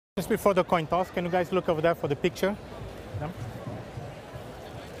Just before the coin toss, can you guys look over there for the picture? Yeah.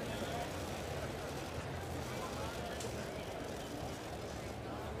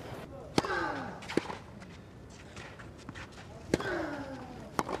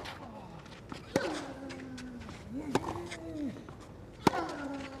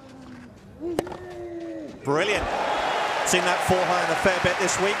 Brilliant. Seen that forehand a fair bit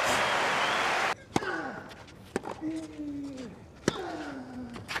this week.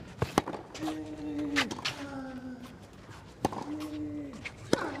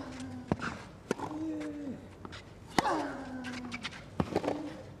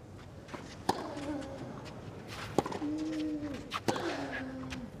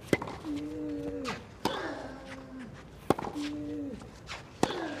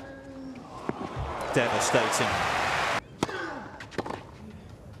 Devastating.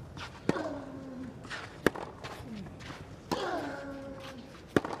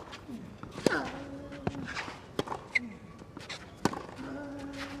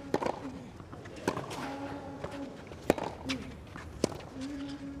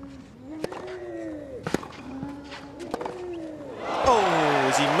 Oh,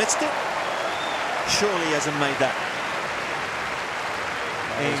 has he missed it? Surely he hasn't made that.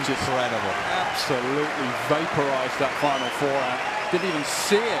 Incredible. Absolutely vaporized that final forehand. Didn't even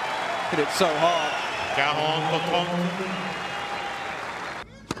see it. Hit it so hard.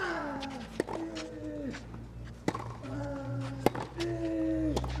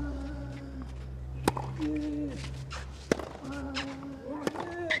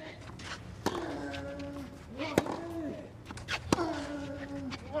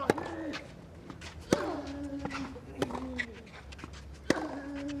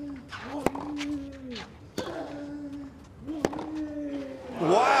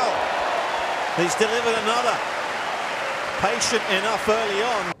 Wow, he's delivered another. Patient enough early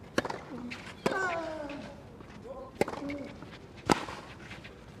on.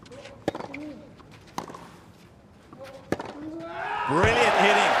 Brilliant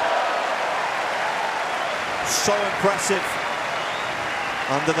hitting. So impressive.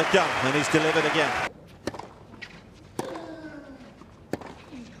 Under the gun, and he's delivered again.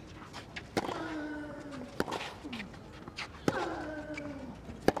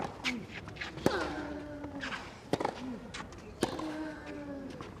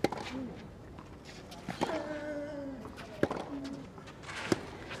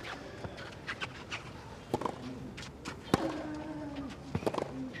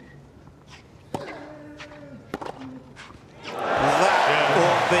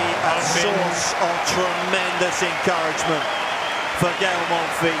 Source of tremendous encouragement for Gael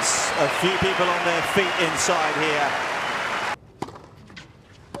Monfils. A few people on their feet inside here.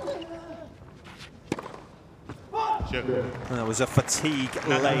 That was a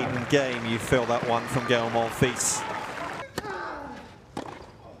fatigue-laden game. You feel that one from Gael Monfils.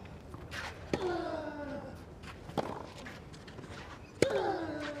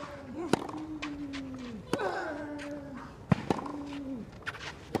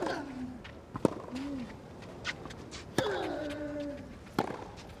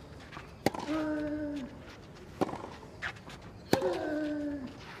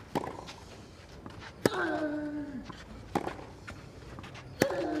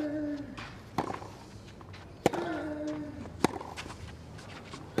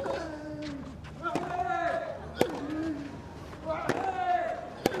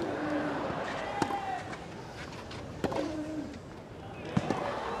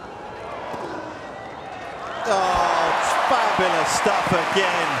 Oh, it's fabulous stuff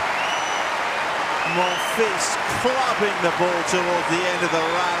again. Monfils clubbing the ball towards the end of the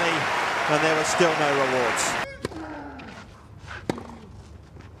rally, and there were still no rewards.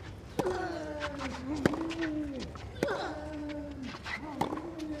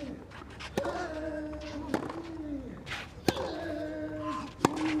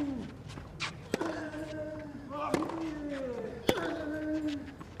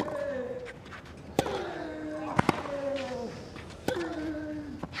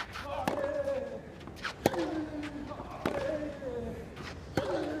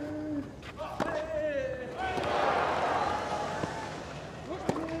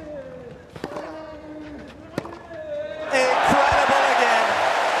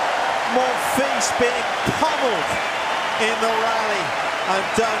 Monfils being pummeled in the rally, and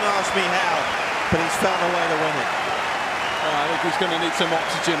don't ask me how, but he's found a way to win it. Oh, I think he's going to need some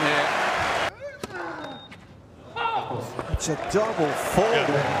oxygen here. It's a double fall.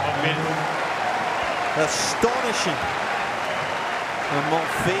 Astonishing. And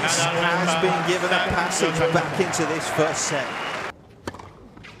Monfils has been given a passage back into this first set.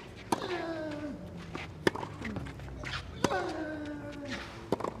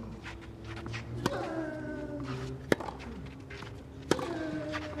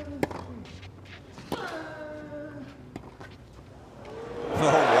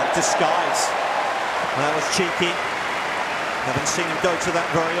 disguise. That was cheeky. Haven't seen him go to that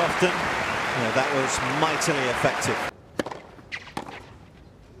very often. Yeah, that was mightily effective.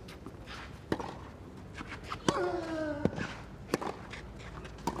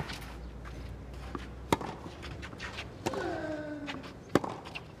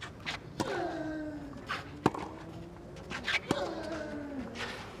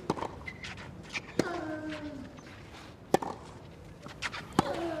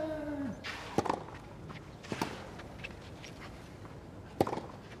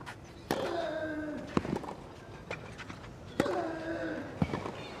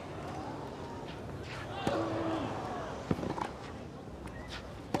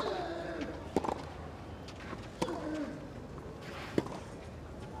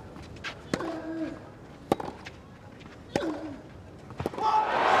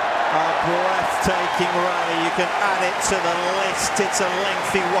 Breathtaking rally, you can add it to the list. It's a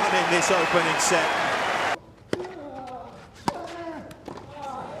lengthy one in this opening set.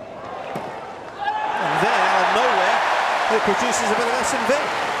 And then out of nowhere, it produces a bit of S&V.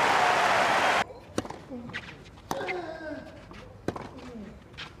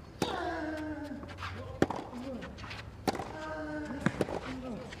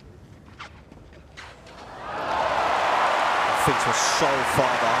 Monfils was so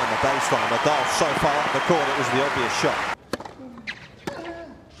far behind the baseline. Nadal so far up the court, it was the obvious shot.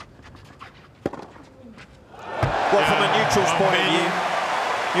 Well, from a neutral's point of view,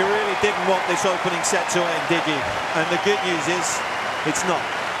 you really didn't want this opening set to end, did you? And the good news is, it's not.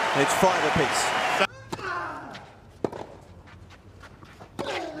 It's 5 apiece.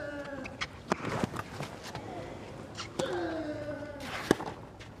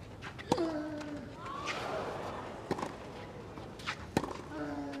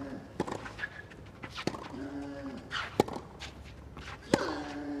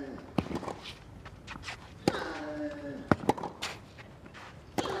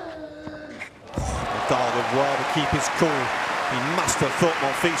 Nadal did well to keep his cool. He must have thought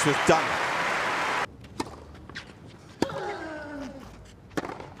Monfils was done.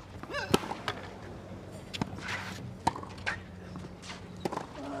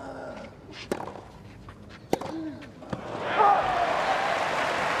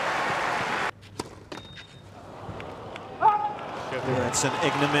 It's an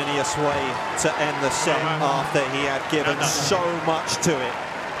ignominious way to end the set after he had given so much to it,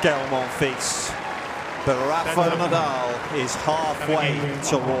 Monfils. But Rafa Nadal is halfway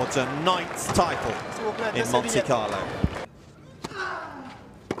towards a 9th title in Monte-Carlo.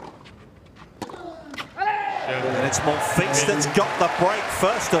 And it's Monfils that's got the break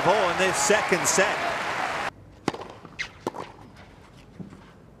first of all in this second set.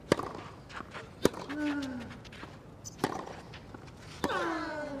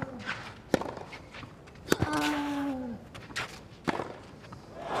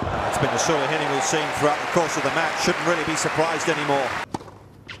 Been the sort of hitting we've seen throughout the course of the match. Shouldn't really be surprised anymore.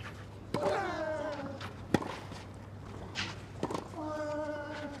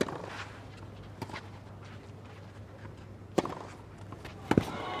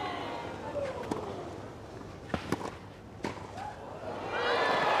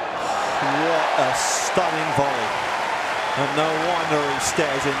 What a stunning volley. And no wonder he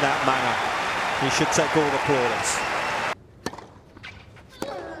stares in that manner. He should take all the plaudits.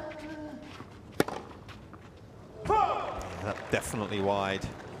 Definitely wide.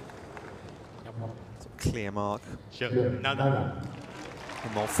 Clear mark.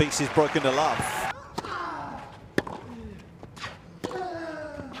 Monfils is broken to love.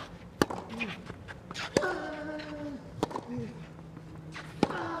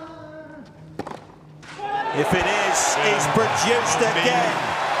 If it is, he's produced again.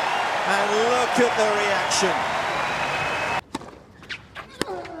 And look at the reaction.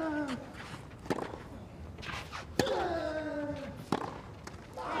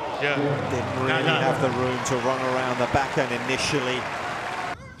 Didn't really have the room to run around the backhand initially.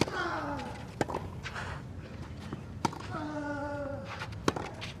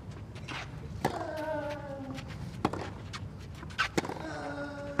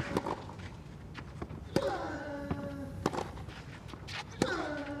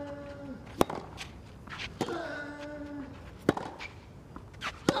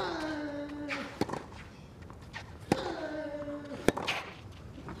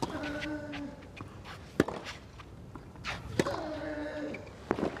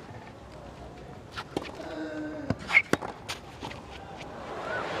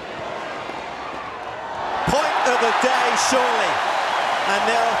 Point of the day, surely. And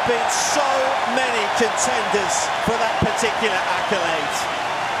there have been so many contenders for that particular accolade.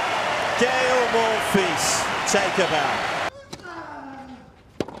 Gael Monfils take a bow.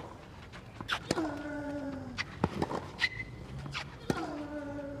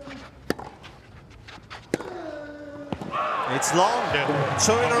 It's long,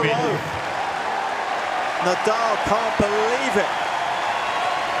 2 in a row. Nadal can't believe it.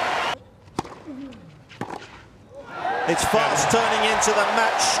 It's fast turning into the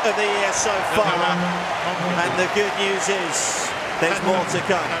match of the year so far. And the good news is there's more to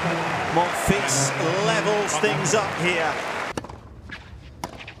come. Monfils levels things up here.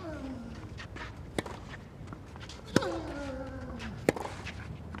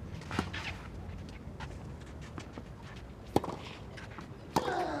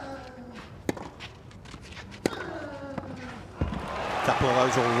 A couple of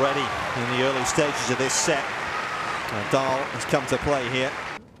those already in the early stages of this set. Nadal has come to play here.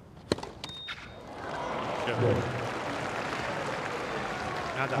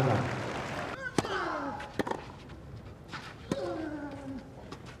 Nadal.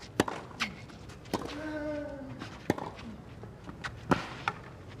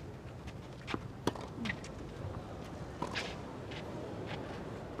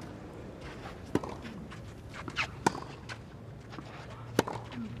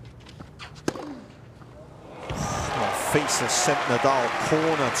 Monfils has sent Nadal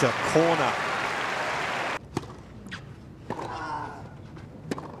corner to corner.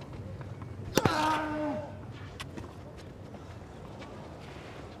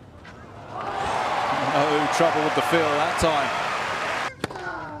 No trouble with the field that time.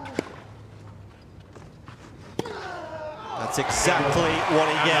 That's exactly what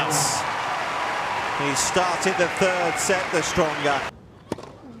he gets. He started the third set the stronger.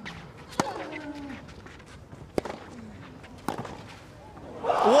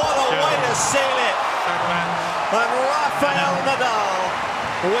 What a way to seal it! And Rafael Nadal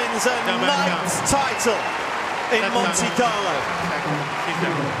wins a ninth title in Monte-Carlo.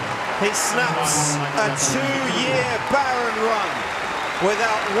 He snaps a 2-year barren run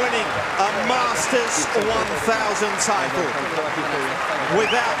without winning a Masters 1000 title.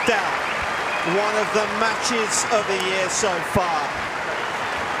 Without doubt, one of the matches of the year so far.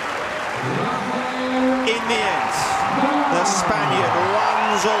 In the end, the Spaniard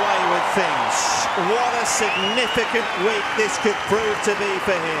runs away with things. What a significant week this could prove to be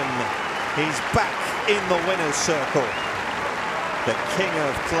for him. He's back in the winner's circle. The king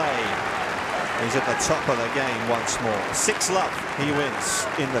of clay is at the top of the game once more. 6-love, he wins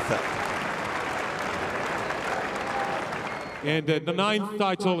in the third. And the 9th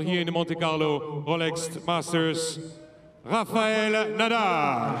title here in the Monte-Carlo Rolex Masters, Rafael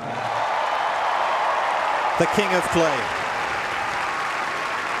Nadal. The king of clay.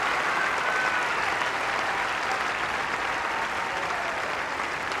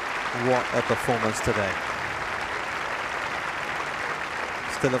 What a performance today.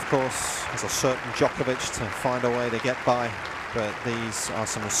 Still, of course, there's a certain Djokovic to find a way to get by, but these are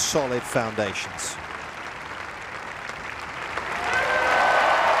some solid foundations.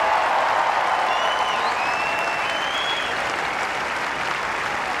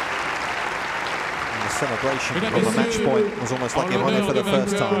 And the celebration from the match point was almost like he won it for the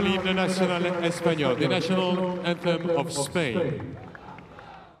first time. The national anthem of Spain.